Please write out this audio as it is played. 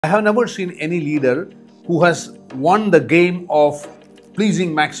I have never seen any leader who has won the game of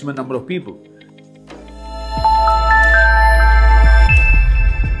pleasing maximum number of people.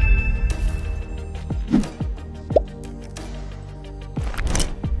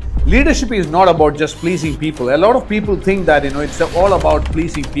 Leadership is not about just pleasing people. A lot of people think that it's all about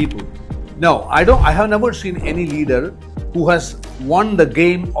pleasing people. No, I have never seen any leader who has won the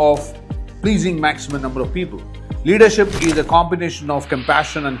game of pleasing maximum number of people. Leadership is a combination of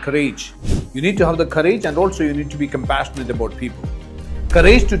compassion and courage. You need to have the courage, and also you need to be compassionate about people.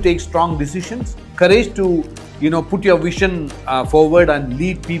 Courage to take strong decisions, courage to put your vision forward and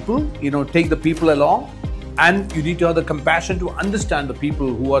lead people, take the people along, and you need to have the compassion to understand the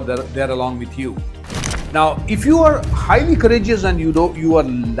people who are there along with you. Now, if you are highly courageous and you are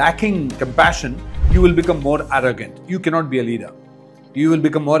lacking compassion, you will become more arrogant. You cannot be a leader. You will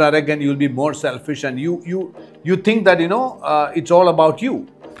become more arrogant, you will be more selfish, and you think that it's all about you.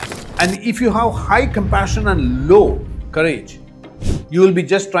 And if you have high compassion and low courage, you will be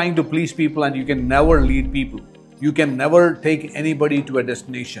just trying to please people, and you can never lead people. You can never take anybody to a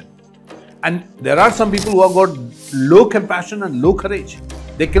destination. And there are some people who have got low compassion and low courage.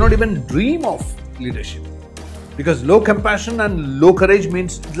 They cannot even dream of leadership, because low compassion and low courage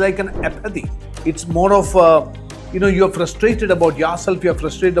means it's like an apathy. It's more of you're frustrated about yourself, you're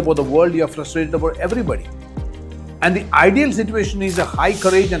frustrated about the world, you're frustrated about everybody. And the ideal situation is a high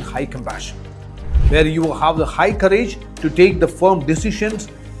courage and high compassion, where you have the high courage to take the firm decisions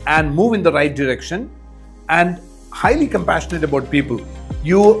and move in the right direction, and highly compassionate about people.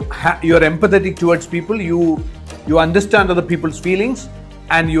 You're empathetic towards people, you understand other people's feelings,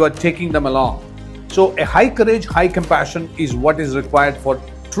 and you are taking them along. So a high courage, high compassion is what is required for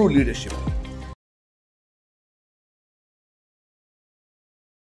true leadership.